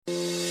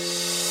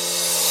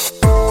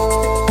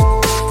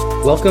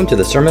Welcome to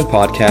the Sermon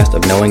Podcast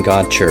of Knowing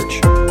God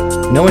Church.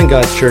 Knowing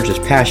God Church is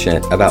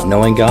passionate about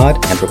knowing God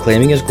and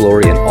proclaiming His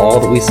glory in all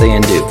that we say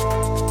and do.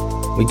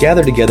 We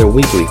gather together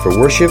weekly for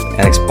worship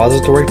and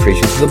expository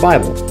preaching through the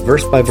Bible,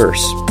 verse by verse.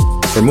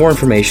 For more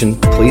information,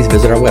 please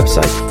visit our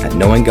website at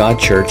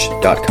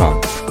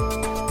knowinggodchurch.com.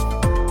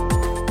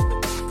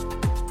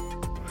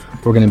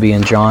 We're going to be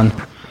in John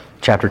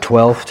chapter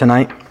 12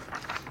 tonight,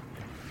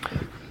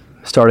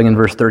 starting in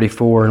verse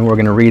 34, and we're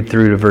going to read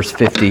through to verse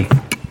 50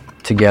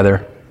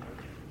 together.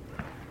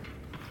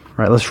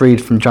 All right, let's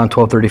read from John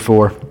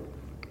 12:34.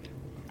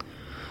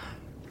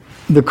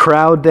 The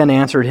crowd then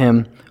answered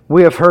him,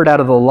 "We have heard out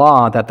of the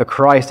law that the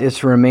Christ is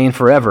to remain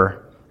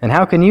forever. And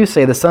how can you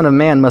say the Son of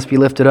Man must be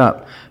lifted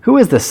up? Who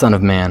is this Son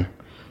of Man?"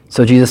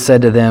 So Jesus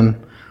said to them,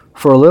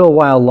 "For a little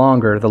while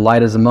longer the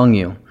light is among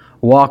you.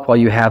 Walk while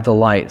you have the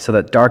light, so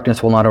that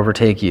darkness will not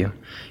overtake you.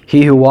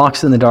 He who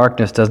walks in the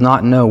darkness does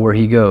not know where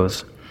he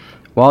goes.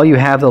 While you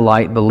have the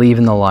light, believe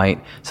in the light,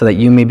 so that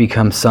you may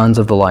become sons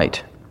of the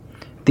light."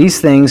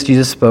 These things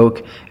Jesus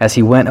spoke as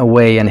he went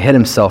away and hid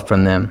himself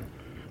from them.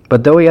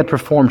 But though he had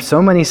performed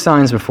so many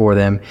signs before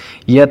them,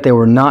 yet they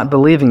were not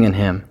believing in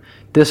him.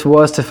 This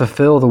was to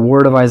fulfill the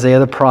word of Isaiah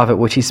the prophet,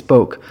 which he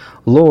spoke,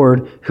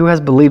 "Lord, who has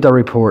believed our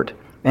report?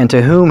 And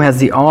to whom has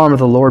the arm of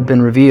the Lord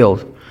been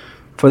revealed?"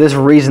 For this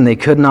reason they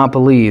could not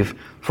believe.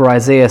 For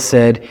Isaiah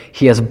said,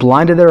 "He has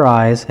blinded their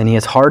eyes, and he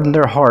has hardened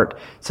their heart,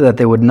 so that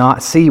they would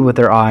not see with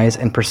their eyes,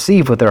 and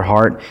perceive with their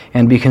heart,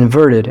 and be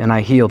converted, and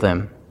I heal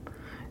them."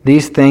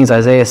 These things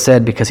Isaiah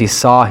said because he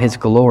saw his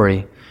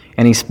glory,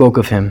 and he spoke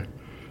of him.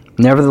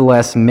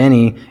 Nevertheless,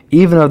 many,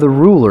 even of the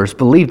rulers,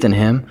 believed in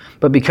him,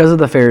 but because of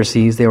the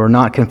Pharisees they were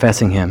not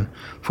confessing him,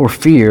 for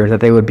fear that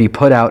they would be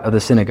put out of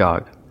the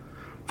synagogue.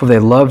 For they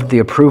loved the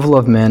approval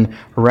of men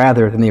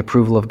rather than the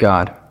approval of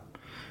God.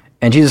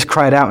 And Jesus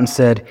cried out and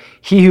said,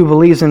 "He who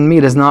believes in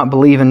me does not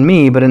believe in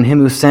me, but in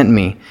him who sent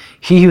me.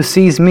 He who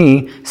sees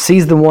me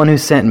sees the one who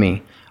sent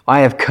me.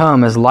 I have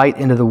come as light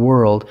into the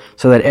world,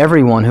 so that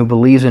everyone who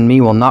believes in me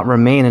will not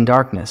remain in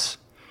darkness.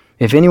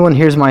 If anyone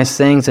hears my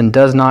sayings and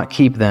does not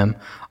keep them,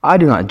 I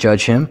do not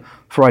judge him,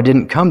 for I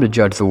didn't come to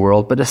judge the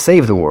world, but to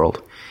save the world.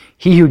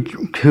 He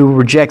who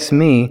rejects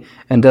me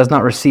and does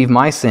not receive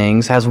my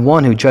sayings has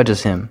one who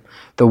judges him.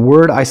 The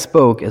word I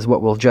spoke is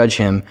what will judge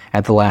him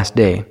at the last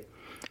day.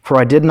 For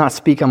I did not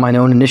speak on mine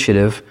own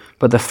initiative,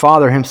 but the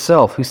Father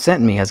himself who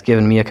sent me has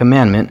given me a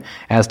commandment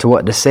as to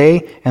what to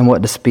say and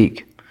what to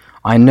speak.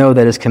 I know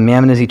that his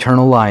commandment is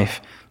eternal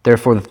life.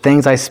 Therefore the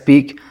things I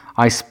speak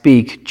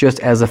just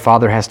as the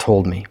Father has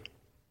told me."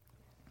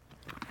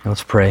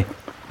 Let's pray.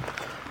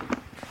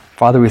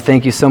 Father, we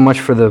thank you so much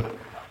for the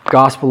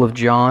Gospel of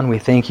John. We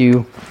thank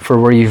you for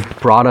where you've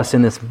brought us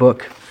in this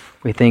book.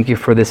 We thank you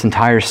for this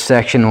entire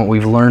section, what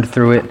we've learned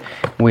through it.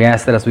 We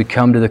ask that as we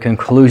come to the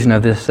conclusion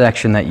of this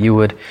section, that you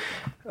would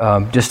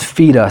just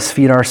feed us,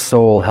 feed our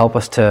soul, help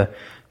us to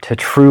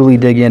truly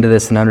dig into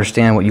this and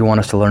understand what you want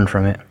us to learn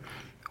from it.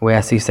 We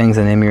ask these things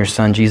in the name of your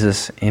Son,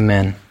 Jesus.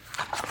 Amen.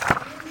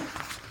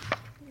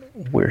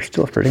 We're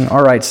still starting.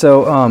 All right,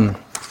 so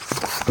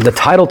the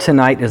title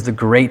tonight is The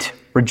Great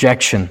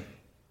Rejection.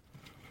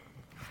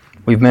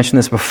 We've mentioned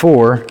this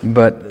before,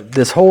 but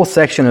this whole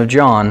section of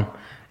John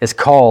is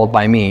called,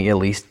 by me at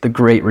least, The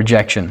Great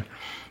Rejection.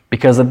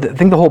 Because I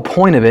think the whole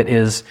point of it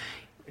is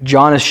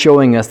John is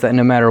showing us that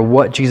no matter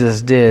what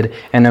Jesus did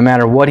and no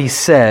matter what he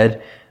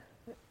said,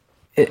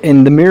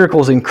 and the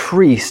miracles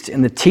increased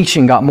and the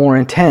teaching got more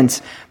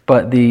intense,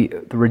 but the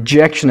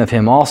rejection of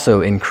him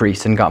also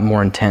increased and got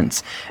more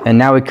intense. And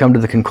now we come to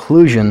the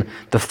conclusion,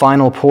 the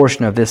final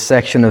portion of this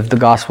section of the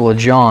Gospel of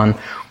John,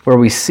 where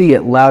we see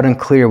it loud and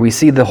clear. We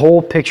see the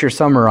whole picture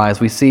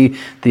summarized. We see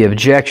the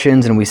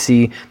objections and we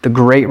see the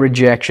great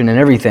rejection and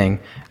everything.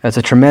 That's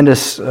a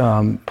tremendous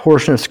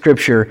portion of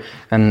Scripture,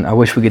 and I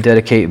wish we could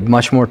dedicate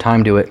much more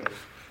time to it.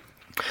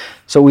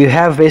 So we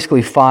have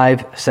basically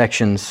 5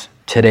 sections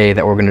today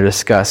that we're going to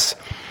discuss.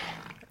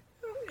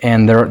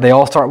 And they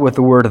all start with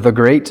the word "the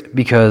great"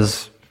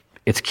 because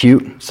it's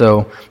cute.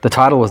 So the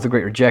title was "The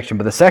Great Rejection,"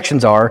 but the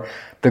sections are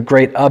 "the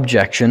great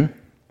objection,"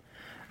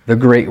 "the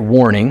great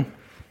warning,"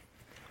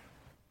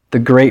 "the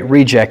great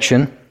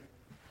rejection."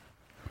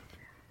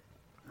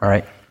 All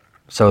right.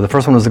 So the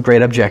first one was the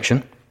great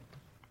objection.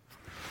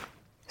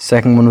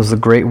 Second one was the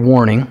great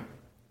warning.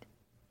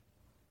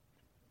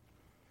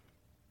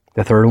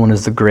 The third one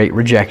is the great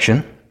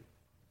rejection.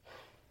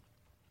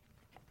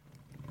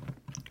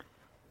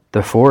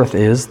 The fourth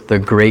is the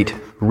great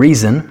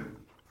reason.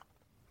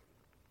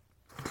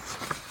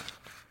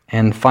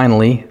 And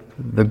finally,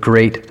 the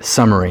great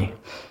summary.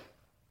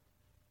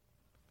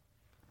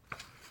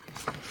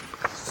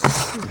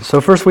 So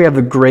first we have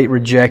the great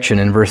rejection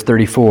in verse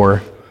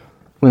 34,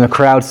 when the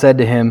crowd said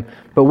to him,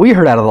 "But we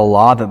heard out of the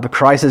law that the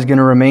Christ is going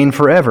to remain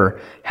forever.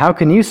 How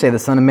can you say the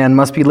Son of Man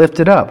must be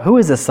lifted up? Who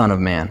is the Son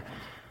of Man?"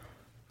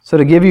 So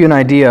to give you an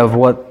idea of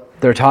what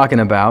they're talking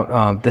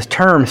about, this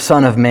term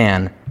Son of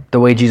Man, the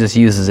way Jesus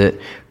uses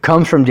it,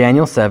 comes from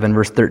Daniel 7,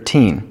 verse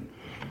 13.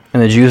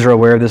 And the Jews are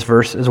aware of this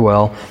verse as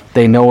well.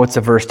 They know it's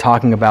a verse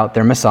talking about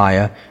their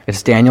Messiah.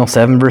 It's Daniel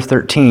 7, verse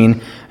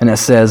 13, and it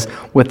says,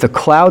 "With the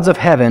clouds of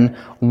heaven,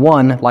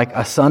 one like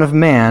a son of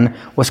man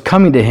was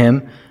coming to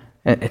him,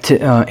 and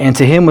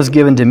to him was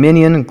given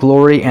dominion,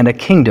 glory, and a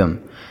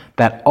kingdom,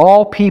 that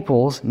all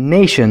peoples,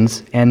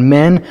 nations, and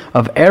men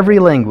of every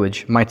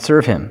language might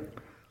serve him.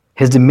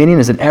 His dominion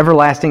is an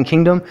everlasting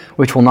kingdom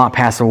which will not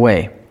pass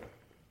away."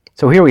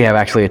 So here we have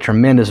actually a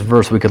tremendous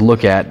verse we could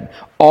look at.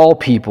 All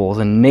peoples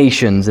and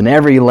nations and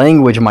every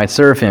language might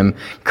serve him.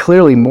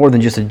 Clearly more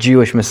than just a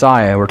Jewish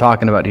Messiah we're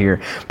talking about here.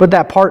 But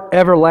that part,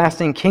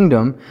 everlasting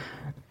kingdom,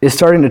 is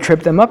starting to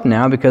trip them up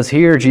now, because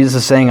here Jesus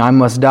is saying, I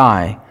must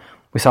die.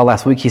 We saw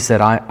last week he said,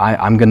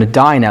 I'm going to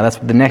die now. That's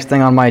the next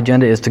thing on my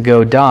agenda is to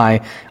go die.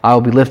 I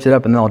will be lifted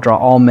up and then I'll draw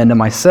all men to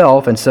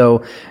myself. And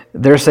so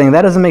they're saying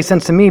that doesn't make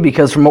sense to me,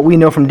 because from what we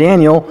know from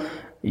Daniel,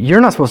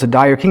 you're not supposed to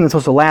die. Your kingdom's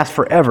supposed to last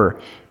forever.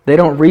 They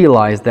don't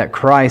realize that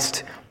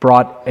Christ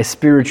brought a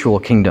spiritual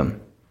kingdom.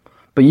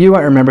 But you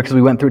might remember, because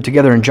we went through it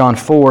together in John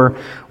 4,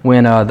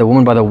 when the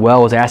woman by the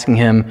well was asking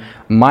him,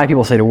 my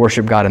people say to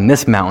worship God in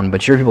this mountain,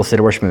 but your people say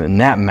to worship him in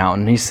that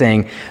mountain. He's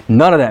saying,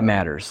 none of that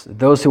matters.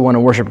 Those who want to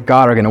worship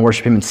God are going to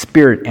worship him in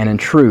spirit and in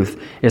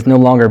truth. It's no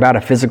longer about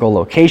a physical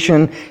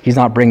location. He's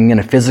not bringing in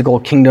a physical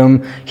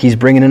kingdom. He's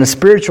bringing in a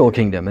spiritual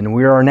kingdom. And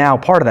we are now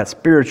part of that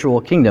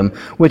spiritual kingdom,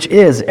 which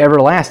is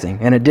everlasting.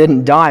 And it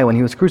didn't die when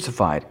he was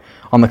crucified.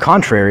 On the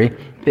contrary,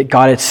 it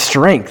got its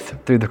strength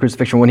through the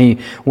crucifixion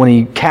when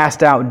he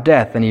cast out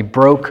death and he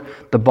broke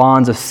the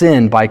bonds of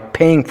sin by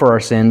paying for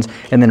our sins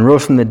and then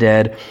rose from the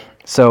dead.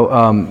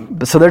 So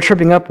they're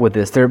tripping up with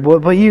this.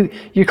 But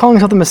you're calling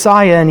yourself the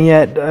Messiah, and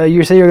yet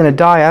you say you're going to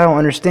die. I don't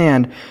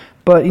understand.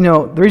 But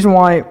the reason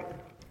why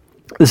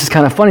this is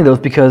kind of funny though is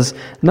because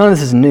none of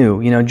this is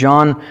new.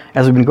 John,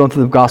 as we've been going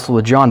through the Gospel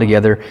of John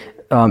together,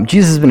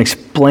 Jesus has been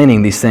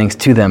explaining these things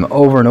to them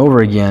over and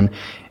over again.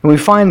 And we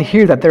find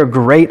here that their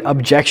great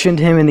objection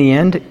to him in the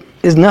end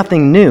is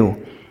nothing new.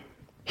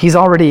 He's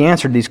already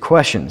answered these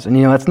questions. And,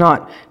 that's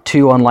not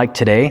too unlike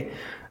today.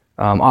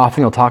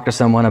 Often you'll talk to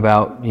someone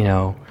about,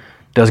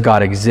 does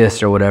God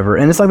exist or whatever.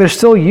 And it's like they're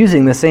still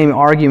using the same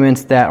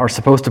arguments that are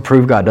supposed to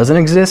prove God doesn't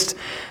exist,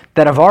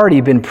 that have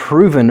already been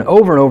proven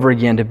over and over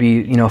again to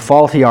be,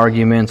 faulty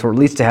arguments, or at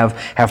least to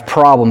have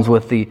problems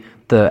with the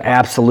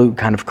absolute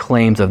kind of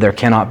claims of there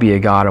cannot be a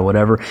God or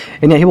whatever.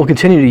 And yet he will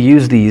continue to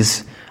use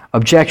these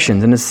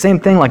objections. And it's the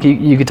same thing, like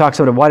you could talk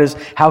about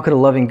how could a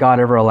loving God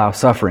ever allow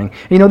suffering?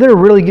 There are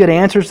really good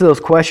answers to those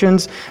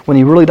questions when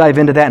you really dive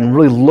into that and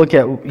really look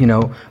at,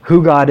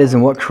 who God is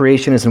and what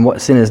creation is and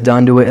what sin has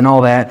done to it and all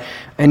that.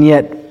 And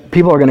yet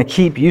people are going to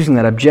keep using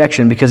that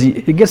objection because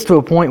it gets to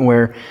a point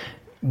where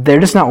they're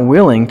just not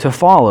willing to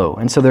follow.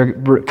 And so they're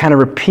kind of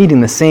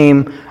repeating the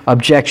same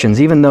objections.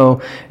 Even though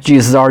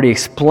Jesus has already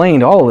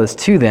explained all of this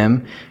to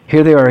them,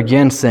 here they are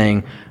again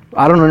saying,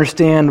 I don't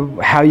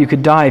understand how you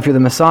could die if you're the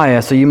Messiah,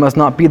 so you must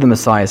not be the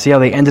Messiah. See how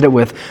they ended it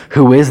with,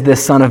 who is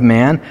this Son of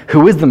Man?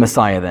 Who is the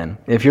Messiah then?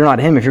 If you're not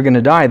him, if you're going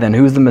to die, then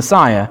who's the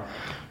Messiah?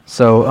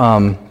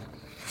 So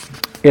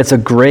this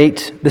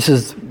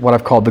is what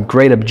I've called the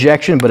great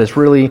objection, but it's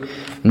really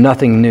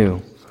nothing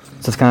new.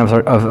 So it's kind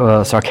of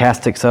a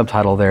sarcastic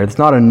subtitle there. It's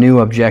not a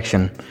new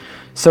objection.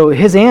 So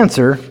his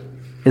answer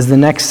is the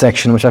next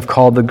section, which I've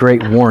called the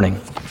great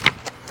warning.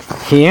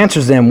 He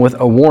answers them with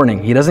a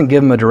warning. He doesn't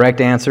give them a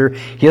direct answer.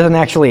 He doesn't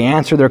actually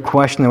answer their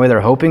question the way they're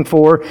hoping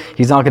for.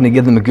 He's not going to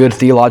give them a good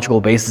theological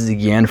basis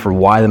again for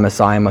why the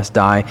Messiah must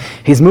die.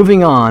 He's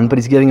moving on, but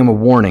he's giving them a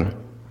warning.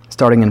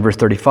 Starting in verse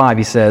 35,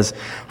 he says,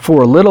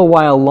 "For a little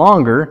while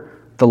longer,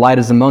 the light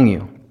is among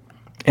you."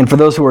 And for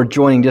those who are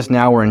joining just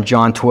now, we're in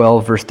John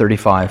 12, verse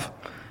 35.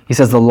 He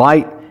says, "The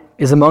light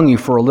is among you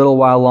for a little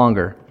while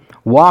longer.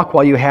 Walk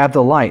while you have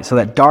the light, so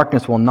that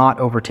darkness will not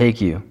overtake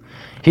you.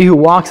 He who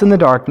walks in the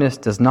darkness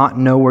does not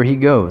know where he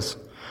goes.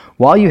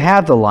 While you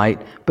have the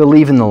light,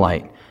 believe in the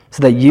light,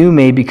 so that you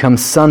may become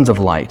sons of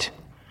light."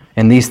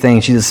 And these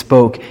things Jesus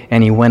spoke,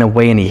 and he went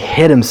away and he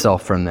hid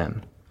himself from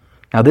them.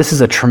 Now this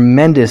is a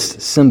tremendous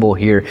symbol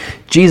here.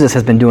 Jesus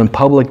has been doing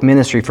public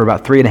ministry for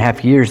about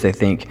 3.5 years, they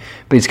think.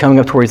 But he's coming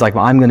up to where he's like,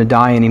 well, I'm going to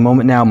die any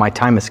moment now. My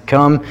time has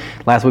come.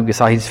 Last week we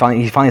saw he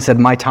finally said,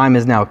 my time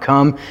has now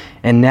come.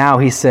 And now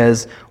he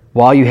says,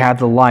 while you have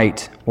the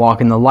light,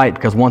 walk in the light,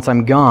 because once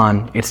I'm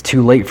gone, it's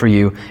too late for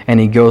you. And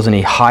he goes and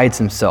he hides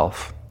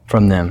himself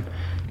from them,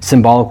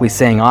 symbolically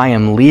saying, I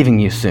am leaving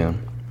you soon.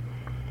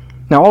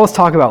 Now, all this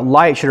talk about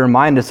light should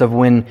remind us of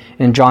when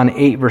in John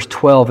 8, verse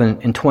 12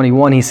 and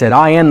 21, he said,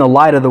 I am the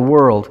light of the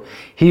world.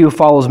 He who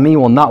follows me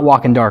will not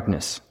walk in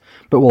darkness,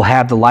 but will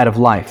have the light of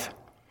life.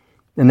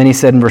 And then he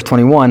said in verse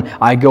 21,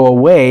 I go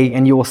away,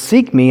 and you will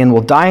seek me, and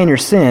will die in your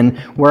sin.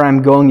 Where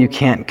I'm going, you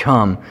can't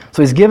come.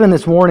 So he's given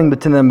this warning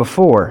to them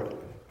before.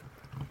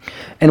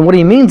 And what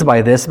he means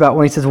by this, about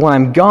when he says, when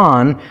I'm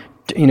gone,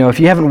 if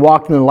you haven't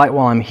walked in the light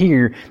while I'm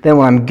here, then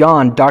when I'm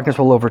gone, darkness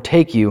will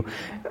overtake you.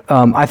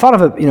 I thought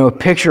of a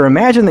picture.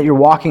 Imagine that you're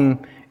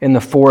walking in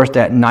the forest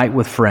at night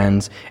with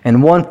friends,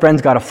 and one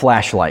friend's got a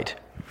flashlight.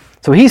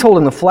 So he's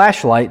holding the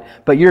flashlight,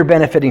 but you're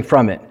benefiting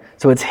from it.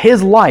 So it's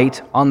His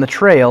light on the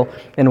trail,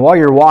 and while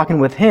you're walking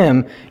with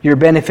Him, you're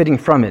benefiting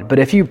from it. But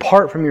if you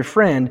part from your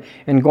friend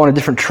and go on a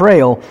different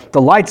trail,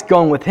 the light's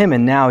going with him,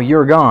 and now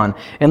you're gone.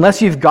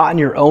 Unless you've gotten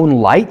your own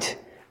light,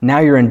 now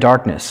you're in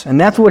darkness. And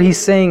that's what He's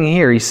saying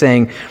here. He's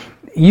saying,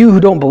 you who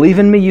don't believe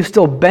in me, you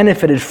still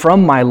benefited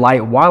from my light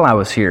while I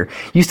was here.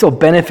 You still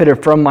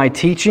benefited from my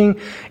teaching.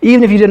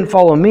 Even if you didn't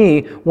follow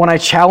me, when I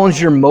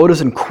challenged your motives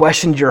and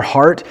questioned your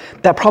heart,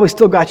 that probably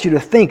still got you to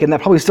think, and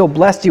that probably still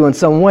blessed you in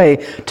some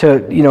way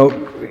to,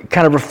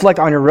 kind of reflect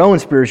on your own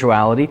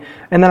spirituality.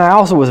 And then I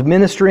also was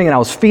ministering, and I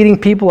was feeding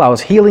people, I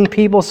was healing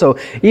people. So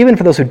even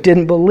for those who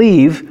didn't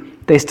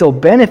believe, they still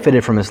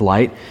benefited from His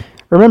light.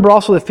 Remember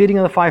also the feeding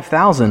of the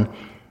 5,000.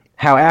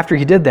 How after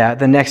He did that,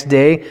 the next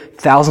day,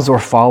 thousands were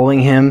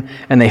following Him,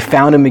 and they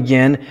found Him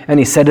again, and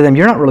He said to them,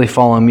 you're not really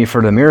following me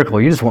for the miracle,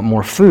 you just want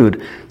more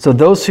food. So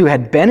those who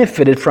had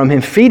benefited from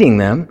Him feeding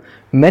them,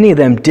 many of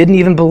them didn't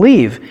even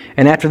believe.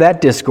 And after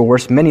that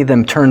discourse, many of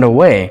them turned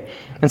away.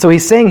 And so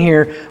He's saying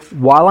here,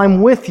 while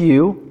I'm with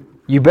you,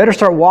 you better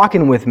start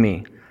walking with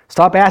me.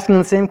 Stop asking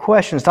the same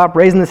questions, stop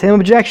raising the same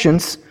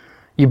objections.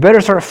 You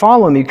better start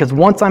following me, because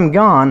once I'm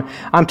gone,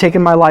 I'm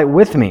taking my light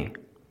with me.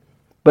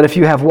 But if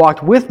you have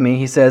walked with me,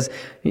 he says,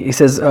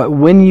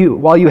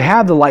 while you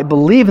have the light,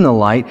 believe in the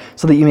light,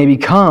 so that you may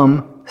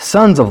become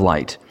sons of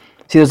light.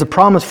 See, there's a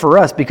promise for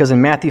us, because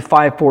in Matthew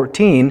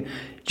 5:14,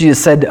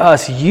 Jesus said to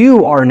us,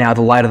 you are now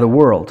the light of the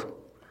world.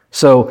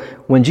 So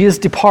when Jesus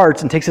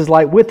departs and takes His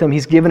light with Him,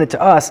 He's given it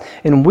to us,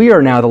 and we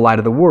are now the light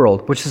of the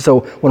world. Which is,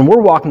 so when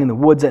we're walking in the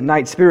woods at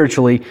night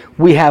spiritually,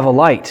 we have a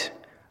light.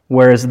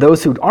 Whereas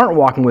those who aren't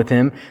walking with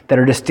Him, that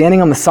are just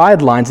standing on the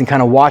sidelines and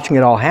kind of watching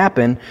it all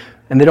happen,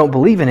 and they don't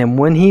believe in Him,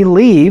 when He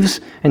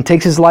leaves and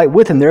takes His light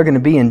with Him, they're going to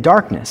be in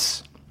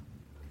darkness.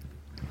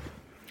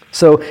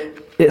 So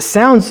it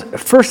sounds,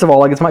 first of all,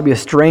 like this might be a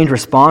strange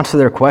response to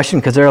their question,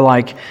 because they're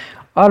like,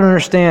 I don't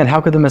understand,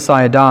 how could the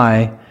Messiah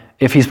die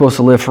if He's supposed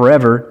to live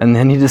forever? And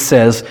then He just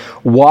says,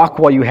 walk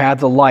while you have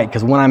the light,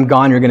 because when I'm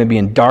gone, you're going to be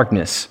in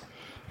darkness.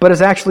 But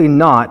it's actually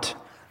not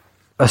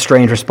a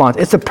strange response.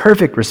 It's a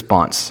perfect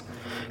response,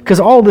 because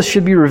all this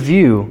should be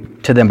review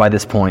to them by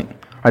this point.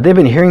 Right, they've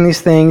been hearing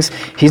these things.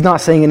 He's not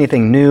saying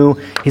anything new.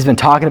 He's been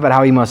talking about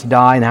how He must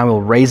die and how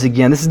He'll raise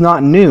again. This is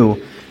not new.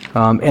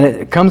 And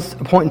it comes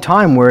a point in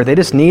time where they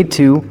just need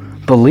to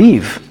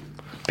believe,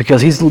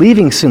 because He's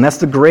leaving soon. That's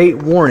the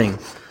great warning.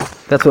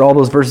 That's what all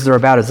those verses are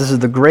about, is this is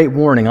the great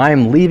warning. I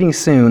am leaving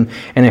soon,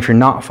 and if you're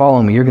not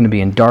following me, you're going to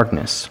be in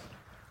darkness.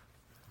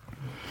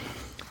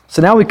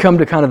 So now we come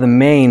to kind of the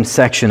main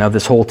section of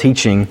this whole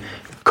teaching,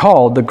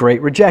 called the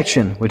Great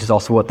Rejection, which is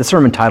also what the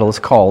sermon title is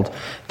called.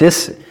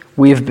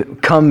 We've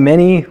come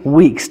many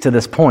weeks to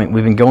this point.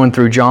 We've been going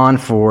through John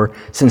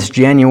since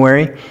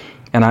January,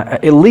 and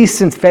at least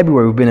since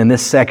February we've been in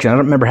this section. I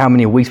don't remember how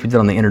many weeks we did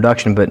on the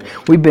introduction, but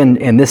we've been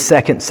in this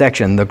second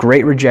section, the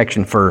Great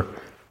Rejection, for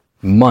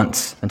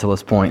months until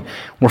this point.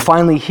 We're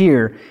finally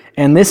here,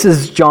 and this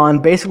is John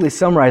basically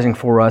summarizing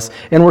for us,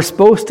 and we're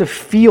supposed to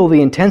feel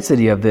the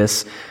intensity of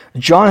this.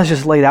 John has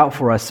just laid out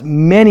for us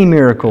many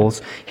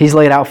miracles. He's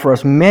laid out for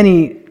us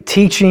many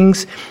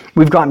teachings.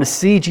 We've gotten to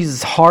see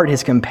Jesus' heart,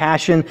 His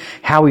compassion,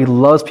 how He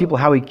loves people,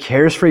 how He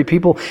cares for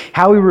people,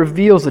 how He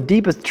reveals the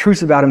deepest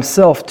truths about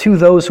Himself to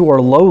those who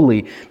are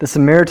lowly. The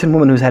Samaritan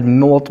woman who's had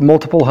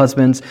multiple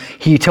husbands,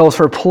 He tells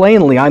her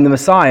plainly, I'm the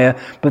Messiah,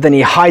 but then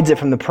He hides it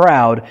from the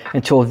proud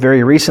until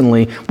very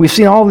recently. We've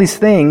seen all these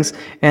things,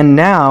 and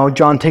now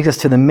John takes us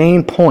to the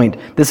main point.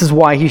 This is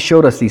why He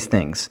showed us these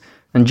things.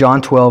 In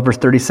John 12, verse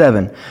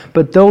 37,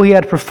 but though He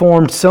had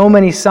performed so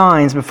many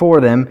signs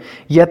before them,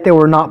 yet they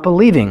were not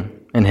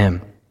believing in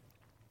Him.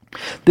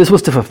 This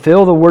was to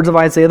fulfill the words of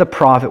Isaiah the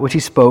prophet, which he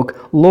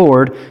spoke,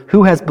 Lord,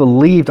 who has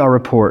believed our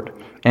report?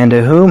 And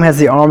to whom has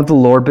the arm of the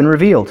Lord been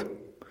revealed?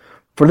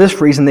 For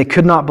this reason they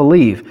could not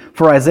believe.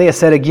 For Isaiah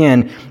said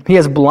again, He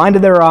has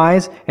blinded their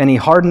eyes, and He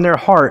hardened their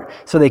heart,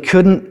 so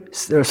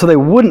they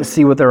wouldn't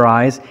see with their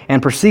eyes,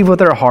 and perceive with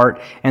their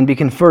heart, and be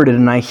converted,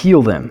 and I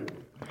heal them.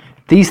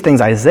 These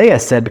things Isaiah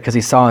said because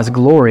he saw His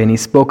glory and he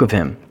spoke of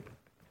Him.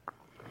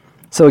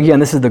 So again,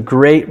 this is the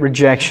Great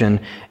Rejection,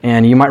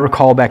 and you might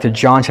recall back to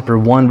John chapter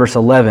 1, verse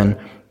 11,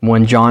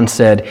 when John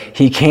said,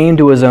 He came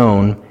to His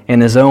own,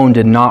 and His own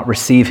did not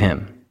receive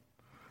Him.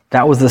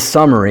 That was the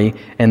summary,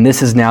 and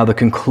this is now the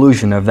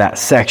conclusion of that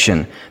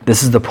section.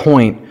 This is the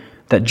point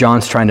that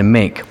John's trying to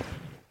make.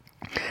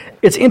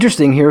 It's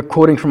interesting here,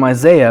 quoting from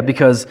Isaiah,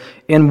 because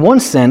in one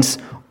sense,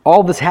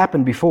 all this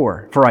happened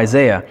before for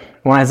Isaiah.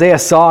 When Isaiah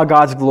saw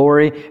God's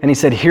glory and he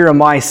said, Here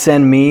am I,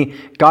 send me,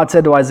 God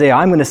said to Isaiah,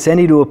 I'm going to send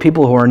you to a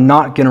people who are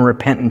not going to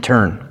repent and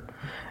turn.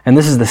 And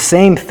this is the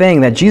same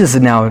thing that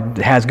Jesus now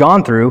has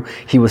gone through.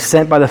 He was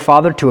sent by the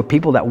Father to a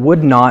people that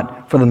would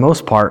not, for the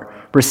most part,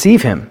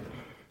 receive Him.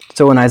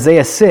 So in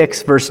Isaiah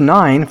 6, verse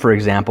 9, for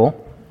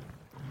example,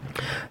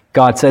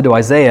 God said to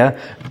Isaiah,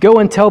 Go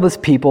and tell this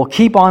people,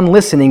 keep on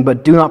listening,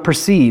 but do not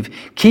perceive.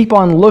 Keep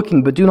on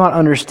looking, but do not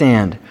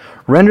understand.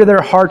 Rend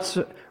their hearts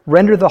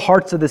Render the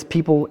hearts of this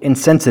people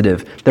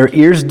insensitive, their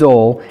ears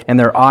dull, and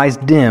their eyes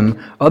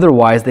dim.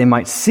 Otherwise they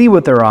might see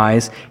with their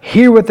eyes,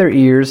 hear with their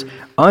ears,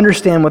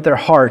 understand with their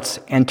hearts,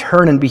 and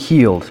turn and be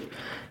healed.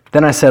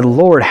 Then I said,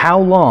 Lord, how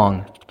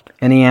long?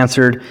 And he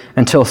answered,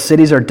 until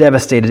cities are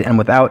devastated and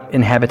without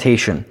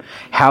inhabitation.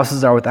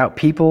 Houses are without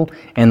people,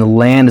 and the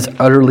land is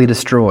utterly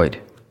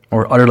destroyed,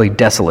 or utterly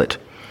desolate.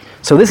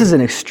 So this is an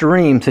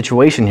extreme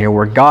situation here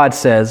where God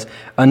says,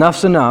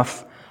 enough's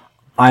enough.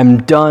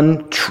 I'm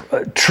done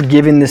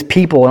giving this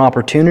people an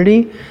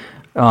opportunity.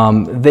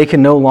 They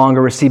can no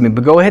longer receive me.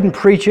 But go ahead and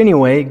preach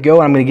anyway.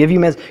 Go, I'm going to give you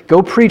message.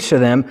 Go preach to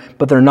them,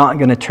 but they're not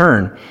going to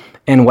turn.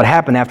 And what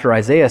happened after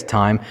Isaiah's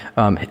time,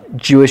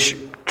 Jewish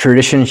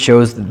tradition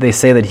shows, they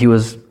say that he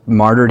was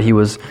martyred. He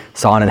was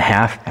sawn in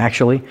half,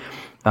 actually.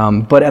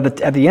 But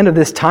at the end of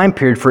this time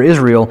period for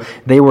Israel,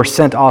 they were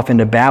sent off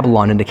into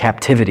Babylon, into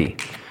captivity,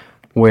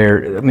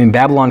 where,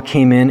 Babylon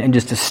came in and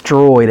just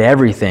destroyed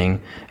everything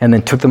and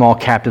then took them all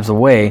captives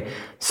away.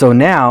 So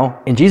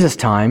now, in Jesus'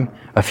 time,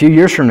 a few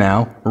years from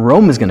now,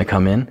 Rome is going to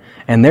come in,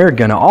 and they're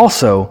going to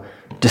also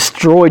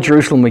destroy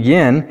Jerusalem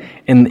again,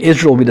 and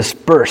Israel will be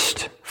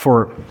dispersed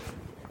for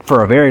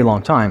a very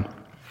long time.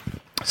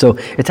 So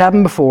it's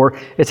happened before,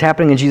 it's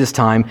happening in Jesus'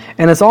 time,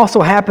 and it's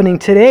also happening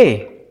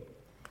today.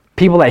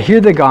 People that hear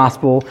the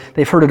gospel,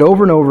 they've heard it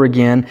over and over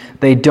again,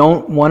 they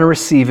don't want to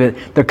receive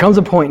it. There comes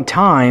a point in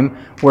time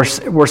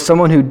where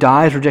someone who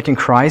dies rejecting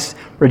Christ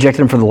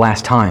rejected him for the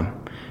last time.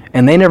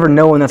 And they never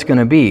know when that's going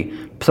to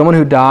be. Someone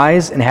who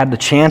dies and had the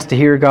chance to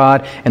hear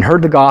God and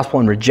heard the gospel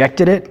and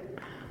rejected it,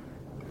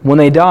 when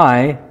they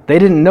die, they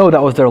didn't know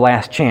that was their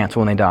last chance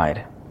when they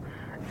died.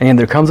 And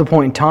there comes a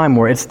point in time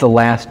where it's the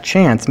last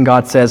chance, and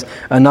God says,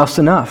 enough's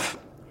enough.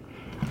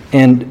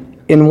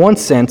 And in one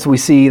sense, we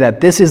see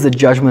that this is the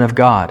judgment of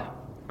God,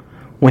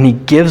 when he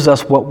gives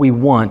us what we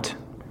want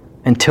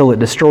until it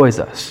destroys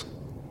us.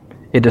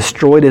 It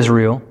destroyed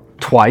Israel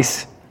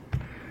twice,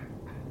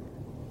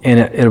 and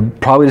it'll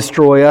probably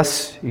destroy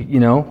us,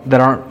 that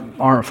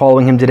aren't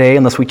following him today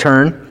unless we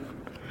turn.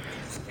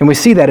 And we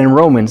see that in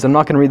Romans. I'm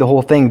not going to read the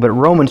whole thing, but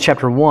Romans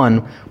chapter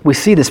 1, we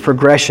see this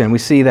progression. We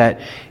see that,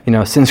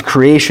 since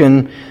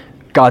creation,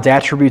 God's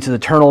attributes, his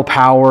eternal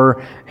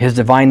power, his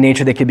divine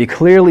nature, they could be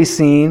clearly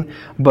seen,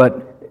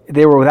 but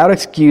they were without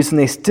excuse, and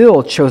they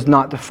still chose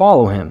not to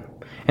follow him.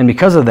 And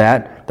because of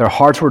that, their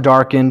hearts were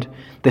darkened.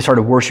 They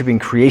started worshiping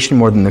creation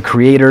more than the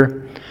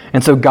Creator.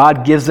 And so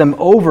God gives them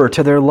over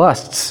to their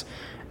lusts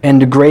and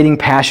degrading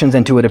passions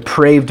and to a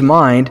depraved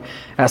mind.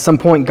 At some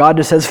point, God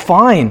just says,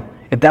 fine,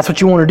 if that's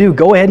what you want to do,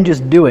 go ahead and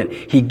just do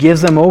it. He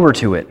gives them over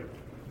to it.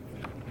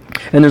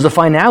 And there's a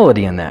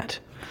finality in that.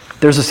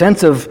 There's a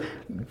sense of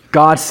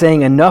God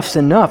saying enough's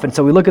enough. And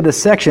so we look at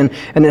this section,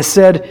 and it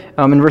said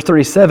in verse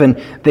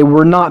 37, they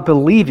were not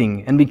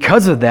believing. And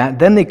because of that,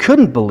 then they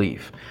couldn't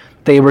believe.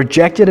 They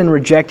rejected and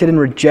rejected and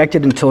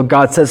rejected until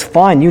God says,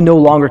 fine, you no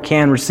longer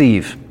can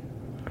receive.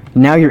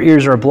 Now your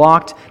ears are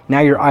blocked.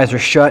 Now your eyes are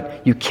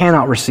shut. You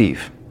cannot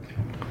receive.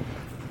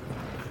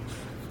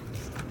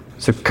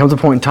 So it comes a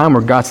point in time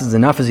where God says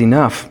enough is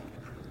enough.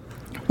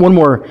 One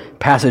more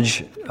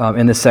passage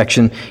in this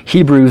section,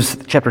 Hebrews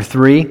chapter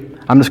 3.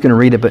 I'm just going to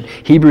read it, but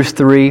Hebrews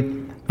 3,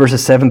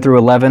 verses 7 through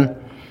 11.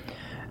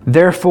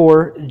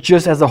 Therefore,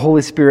 just as the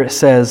Holy Spirit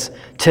says,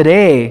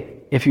 today,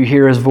 if you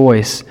hear his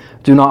voice,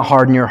 do not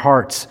harden your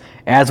hearts,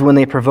 as when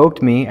they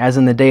provoked me, as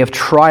in the day of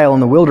trial in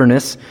the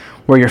wilderness,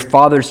 where your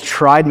fathers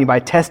tried me by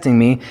testing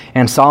me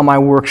and saw my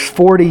works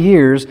 40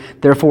 years.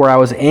 Therefore I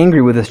was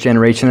angry with this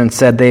generation and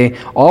said, they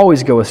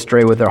always go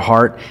astray with their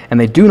heart, and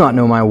they do not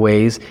know my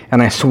ways.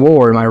 And I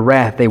swore in my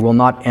wrath, they will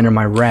not enter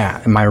my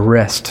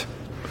rest.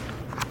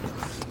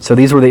 So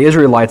these were the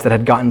Israelites that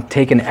had gotten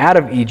taken out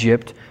of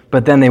Egypt,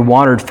 but then they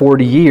wandered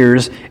 40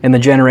 years, and the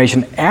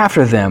generation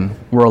after them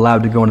were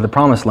allowed to go into the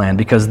promised land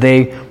because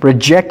they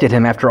rejected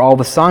him after all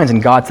the signs,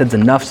 and God says,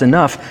 enough's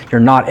enough,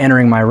 you're not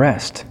entering my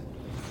rest.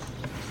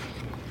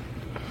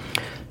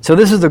 So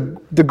this is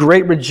the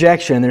great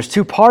rejection. There's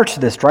two parts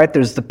to this, right?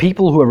 There's the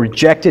people who have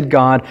rejected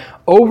God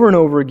over and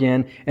over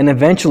again, and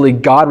eventually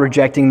God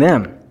rejecting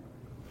them,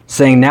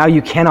 saying, now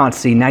you cannot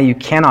see, now you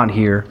cannot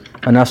hear,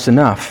 enough's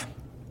enough.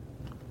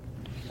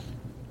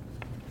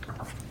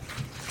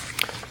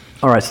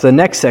 All right, so the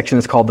next section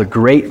is called the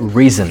Great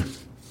Reason.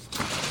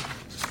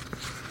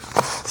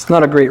 It's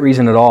not a great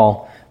reason at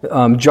all.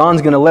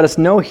 John's going to let us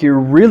know here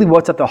really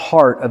what's at the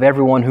heart of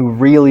everyone who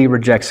really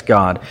rejects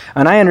God.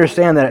 And I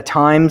understand that at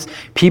times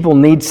people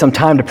need some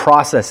time to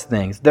process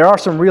things. There are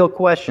some real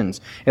questions.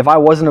 If I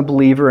wasn't a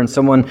believer and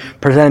someone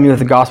presented me with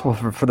the gospel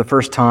for the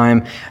first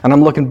time, and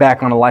I'm looking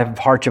back on a life of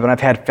hardship, and I've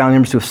had family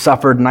members who have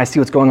suffered, and I see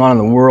what's going on in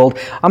the world,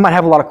 I might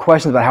have a lot of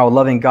questions about how a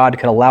loving God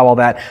could allow all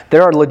that.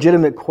 There are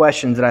legitimate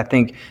questions that I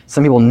think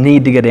some people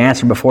need to get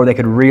answered before they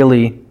could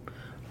really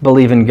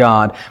believe in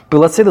God. But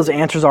let's say those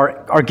answers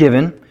are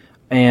given,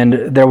 and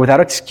they're without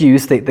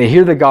excuse. They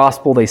hear the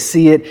gospel, they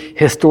see it.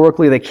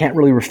 Historically, they can't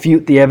really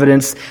refute the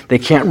evidence. They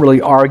can't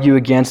really argue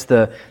against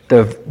the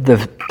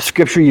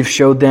scripture you've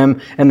showed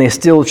them, and they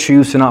still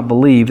choose to not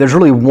believe. There's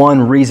really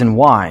one reason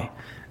why,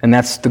 And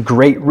that's the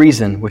great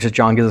reason, which is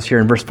John gives us here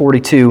in verse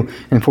 42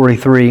 and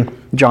 43.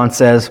 John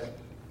says,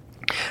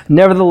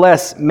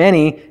 "Nevertheless,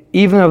 many,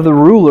 even of the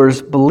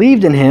rulers,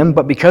 believed in him,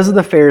 but because of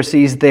the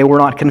Pharisees, they were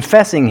not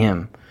confessing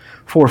him,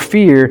 for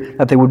fear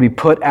that they would be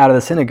put out of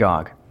the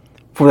synagogue.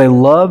 For they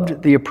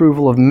loved the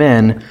approval of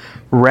men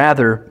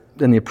rather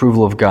than the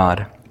approval of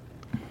God."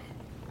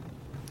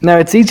 Now,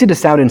 it's easy to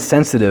sound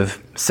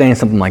insensitive saying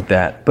something like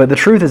that, but the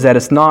truth is that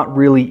it's not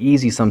really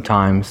easy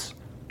sometimes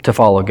to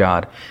follow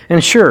God.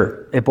 And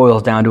sure, it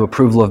boils down to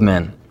approval of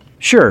men.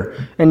 Sure,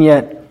 and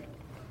yet,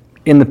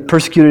 in the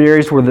persecuted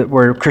areas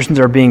where Christians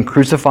are being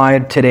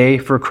crucified today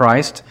for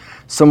Christ,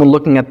 someone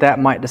looking at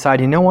that might decide,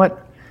 you know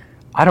what?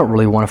 I don't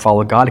really want to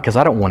follow God because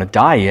I don't want to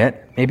die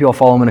yet. Maybe I'll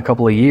follow him in a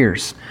couple of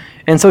years.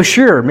 And so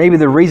sure, maybe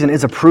the reason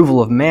is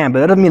approval of man, but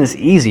that doesn't mean it's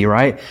easy,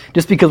 right?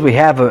 Just because we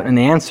have an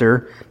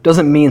answer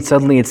doesn't mean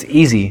suddenly it's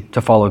easy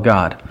to follow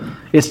God.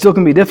 It still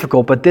can be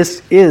difficult, but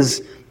this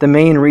is the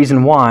main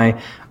reason why.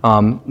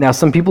 Now,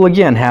 some people,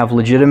 again, have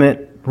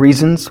legitimate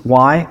reasons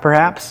why,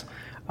 perhaps.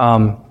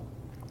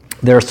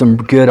 There are some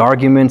good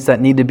arguments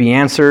that need to be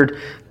answered.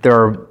 There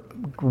are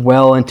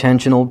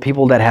well-intentional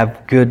people that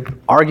have good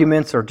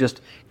arguments or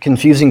just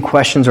confusing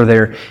questions, or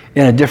they're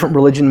in a different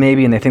religion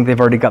maybe and they think they've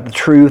already got the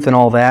truth and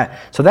all that.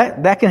 So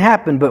that can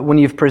happen, but when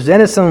you've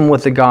presented someone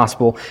with the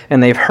gospel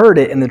and they've heard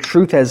it and the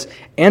truth has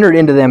entered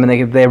into them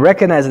and they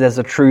recognize it as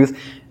the truth,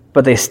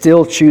 but they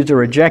still choose to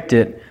reject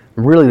it,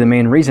 really the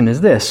main reason is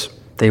this: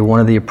 they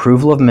wanted the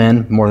approval of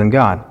men more than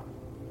God.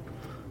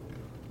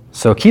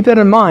 So keep that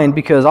in mind,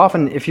 because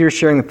often if you're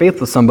sharing the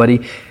faith with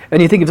somebody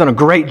and you think you've done a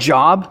great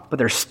job, but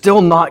they're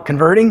still not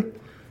converting,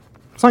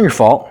 it's not your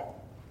fault.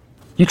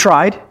 You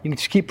tried. You can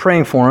just keep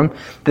praying for them.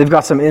 They've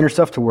got some inner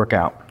stuff to work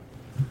out.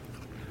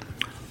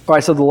 All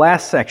right, so the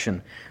last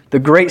section, the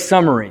great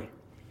summary.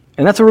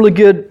 And that's a really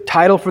good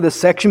title for this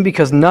section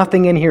because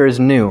nothing in here is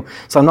new.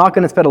 So I'm not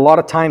going to spend a lot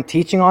of time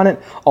teaching on it.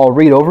 I'll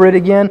read over it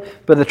again.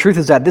 But the truth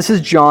is that this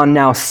is John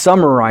now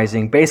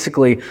summarizing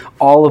basically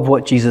all of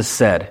what Jesus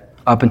said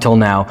up until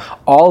now,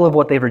 all of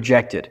what they've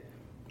rejected.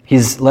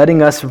 He's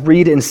letting us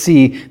read and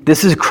see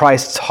this is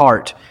Christ's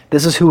heart.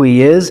 This is who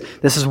he is.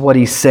 This is what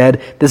he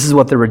said. This is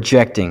what they're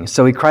rejecting.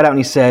 So he cried out and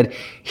he said,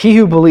 "He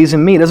who believes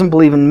in me doesn't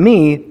believe in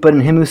me, but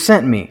in him who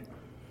sent me."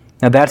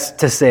 Now that's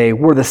to say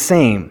we're the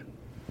same.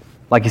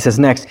 Like he says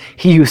next,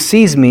 "He who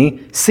sees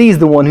me sees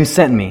the one who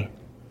sent me,"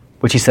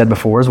 which he said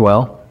before as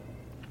well.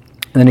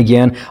 And then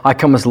again, "I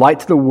come as light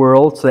to the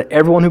world so that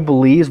everyone who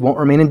believes won't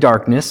remain in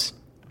darkness.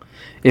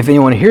 If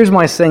anyone hears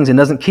my sayings and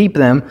doesn't keep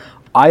them,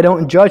 I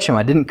don't judge him.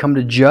 I didn't come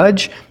to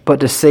judge,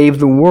 but to save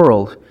the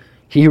world.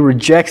 He who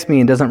rejects me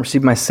and doesn't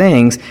receive my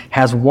sayings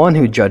has one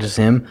who judges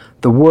him.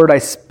 The word I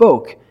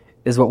spoke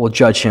is what will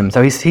judge him."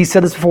 So he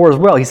said this before as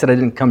well. He said, "I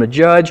didn't come to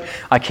judge.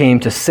 I came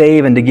to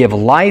save and to give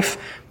life."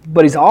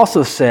 But he's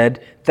also said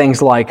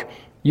things like,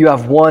 "You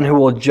have one who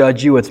will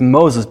judge you. It's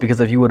Moses,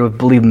 because if you would have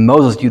believed in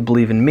Moses, you'd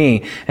believe in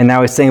me." And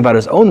now he's saying about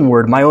his own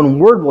word, "My own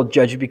word will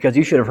judge you because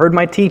you should have heard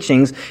my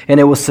teachings and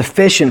it was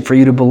sufficient for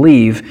you to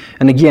believe."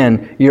 And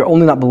again, you're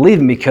only not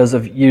believing because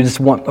of you just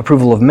want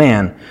approval of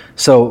man.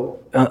 So,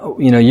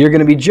 you're going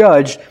to be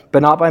judged,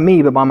 but not by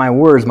me, but by my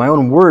words. My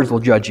own words will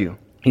judge you.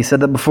 He said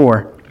that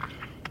before.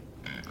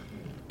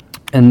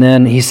 And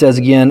then he says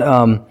again,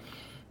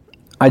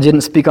 "I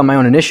didn't speak on my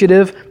own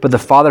initiative, but the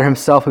Father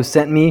himself who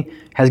sent me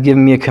has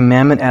given me a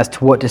commandment as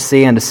to what to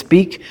say and to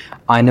speak.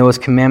 I know his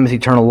commandment is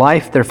eternal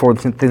life. Therefore,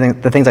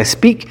 the things I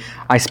speak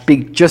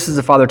just as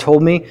the Father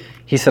told me."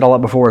 He said all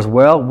that before as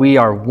well. We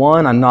are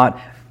one. I'm not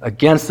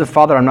against the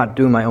Father. I'm not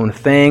doing my own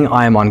thing.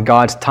 I am on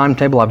God's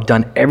timetable. I've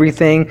done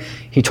everything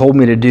he told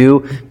me to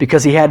do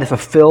because he had to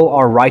fulfill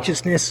our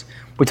righteousness.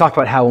 We talked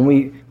about how when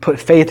we put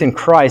faith in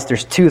Christ,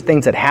 there's two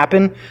things that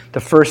happen. The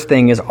first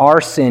thing is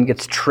our sin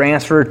gets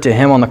transferred to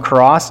him on the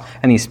cross,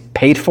 and he's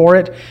paid for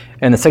it.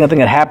 And the second thing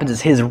that happens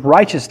is his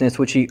righteousness,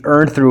 which he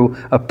earned through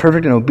a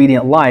perfect and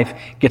obedient life,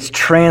 gets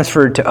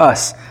transferred to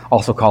us,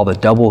 also called a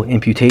double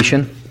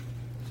imputation.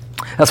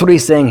 That's what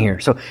he's saying here.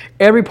 So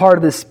every part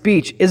of this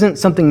speech isn't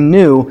something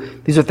new.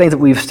 These are things that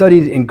we've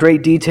studied in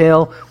great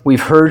detail.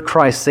 We've heard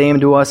Christ say them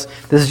to us.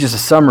 This is just a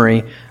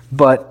summary,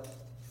 but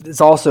it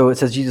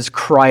says Jesus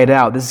cried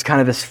out. This is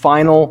kind of this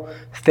final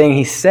thing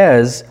he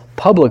says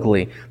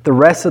publicly. The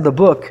rest of the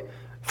book,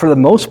 for the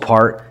most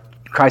part,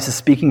 Christ is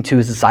speaking to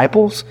his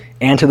disciples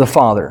and to the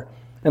Father.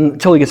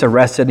 Until he gets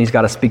arrested and he's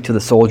got to speak to the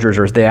soldiers,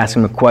 or they ask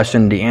him a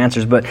question and he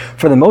answers. But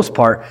for the most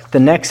part, the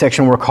next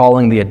section we're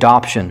calling the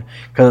adoption,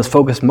 because it's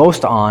focused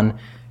most on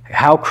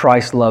how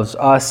Christ loves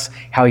us,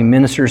 how he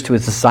ministers to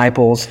his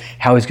disciples,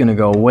 how he's going to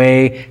go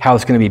away, how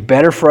it's going to be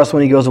better for us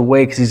when he goes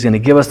away because he's going to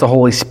give us the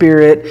Holy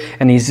Spirit,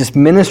 and he's just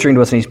ministering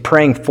to us and he's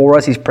praying for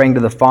us, he's praying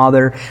to the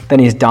Father, then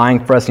he's dying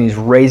for us and he's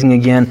raising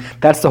again.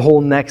 That's the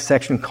whole next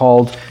section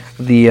called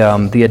the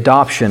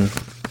adoption.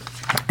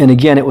 And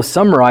again, it was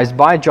summarized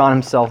by John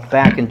himself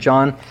back in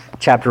John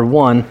chapter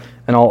 1,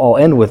 and I'll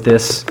end with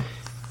this.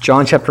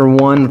 John chapter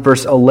 1,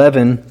 verse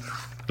 11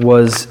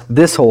 was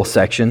this whole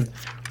section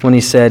when he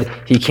said,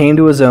 "He came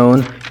to his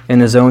own, and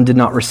his own did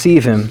not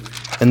receive him.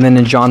 And then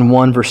in John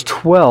 1, verse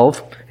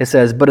 12, it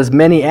says, "But as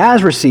many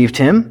as received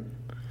him,"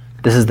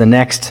 this is the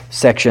next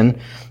section,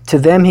 "to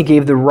them he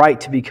gave the right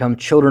to become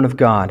children of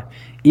God,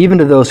 even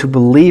to those who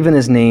believe in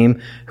his name,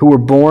 who were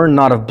born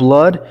not of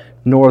blood,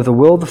 nor of the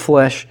will of the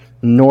flesh,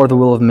 nor the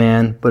will of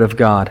man, but of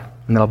God."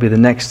 And that'll be the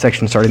next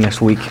section starting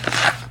next week.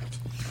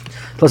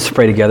 Let's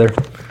pray together.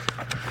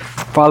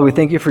 Father, we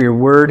thank you for your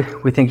word.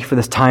 We thank you for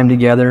this time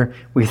together.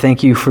 We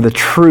thank you for the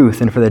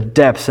truth and for the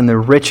depths and the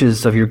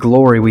riches of your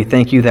glory. We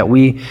thank you that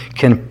we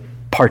can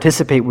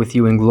participate with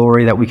you in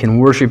glory, that we can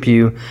worship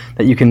you,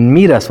 that you can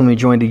meet us when we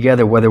join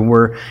together, whether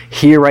we're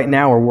here right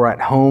now or we're at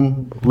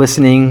home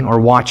listening or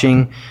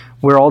watching.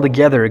 We're all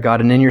together,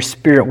 God, and in your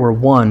Spirit we're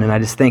one. And I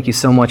just thank you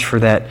so much for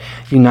that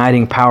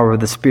uniting power of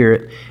the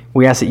Spirit.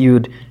 We ask that you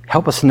would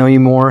help us to know you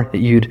more, that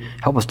you'd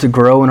help us to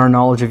grow in our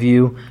knowledge of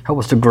you, help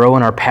us to grow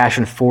in our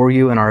passion for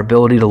you and our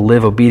ability to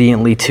live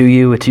obediently to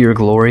you and to your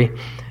glory.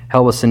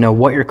 Help us to know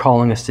what you're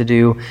calling us to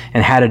do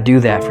and how to do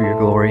that for your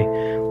glory.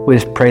 We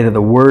just pray that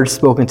the words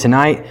spoken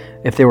tonight,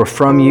 if they were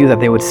from you, that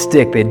they would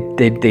stick,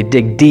 they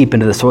dig deep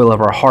into the soil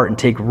of our heart and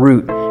take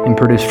root and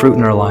produce fruit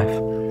in our life.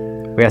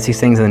 We ask these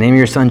things in the name of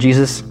your Son,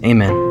 Jesus.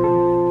 Amen.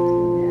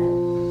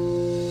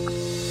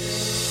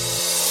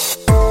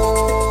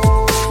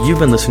 You've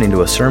been listening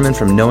to a sermon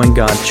from Knowing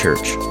God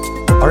Church.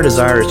 Our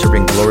desire is to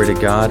bring glory to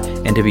God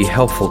and to be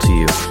helpful to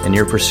you in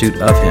your pursuit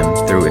of Him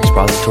through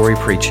expository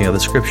preaching of the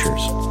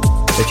Scriptures.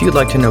 If you'd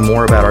like to know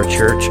more about our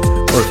church,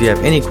 or if you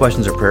have any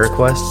questions or prayer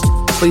requests,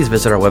 please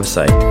visit our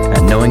website at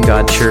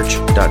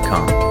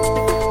knowinggodchurch.com.